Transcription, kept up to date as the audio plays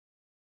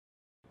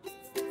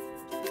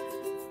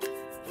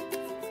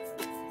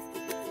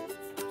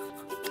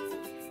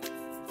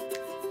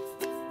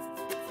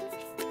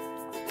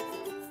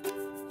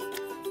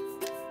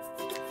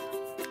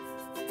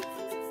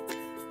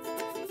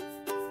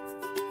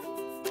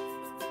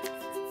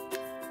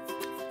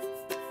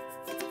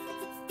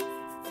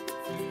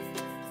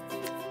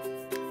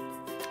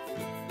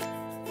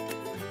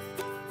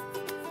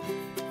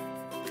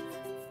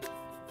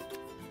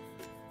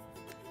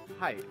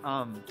Hi,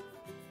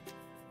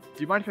 do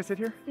you mind if I sit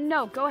here?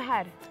 No, go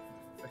ahead.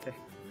 Okay.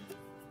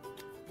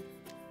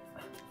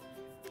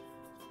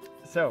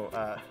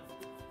 So,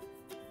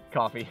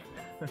 coffee.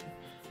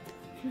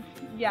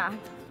 Yeah,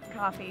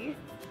 coffee.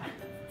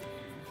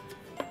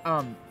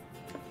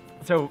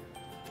 So,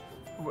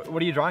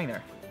 what are you drawing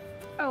there?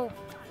 Oh,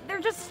 they're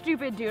just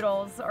stupid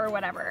doodles or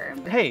whatever.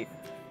 Hey,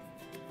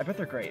 I bet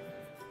they're great.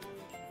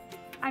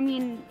 I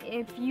mean,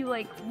 if you,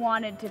 like,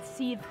 wanted to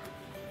see...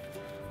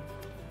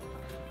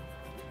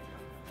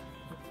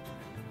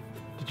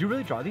 Did you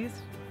really draw these?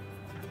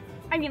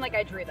 I mean, like,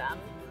 I drew them.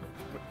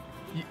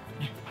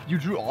 You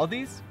drew all of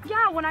these?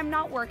 Yeah, when I'm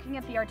not working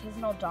at the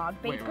artisanal dog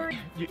bakery.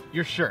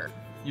 You're sure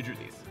you drew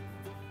these?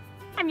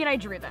 I mean, I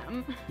drew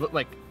them.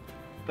 Like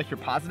you're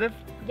positive?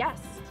 Yes.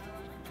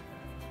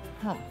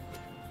 Huh.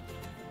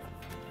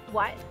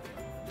 What?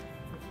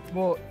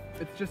 Well,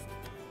 it's just...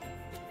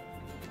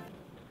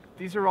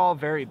 These are all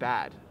very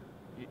bad.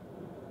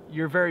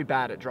 You're very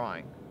bad at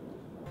drawing.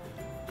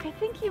 I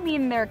think you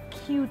mean they're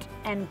cute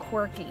and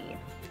quirky.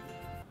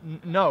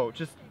 No,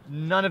 just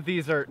none of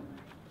these are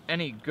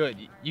any good.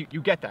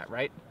 You get that,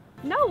 right?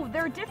 No,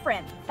 they're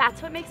different.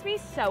 That's what makes me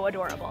so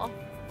adorable.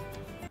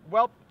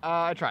 Well,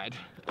 I tried.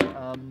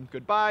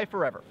 Goodbye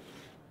forever.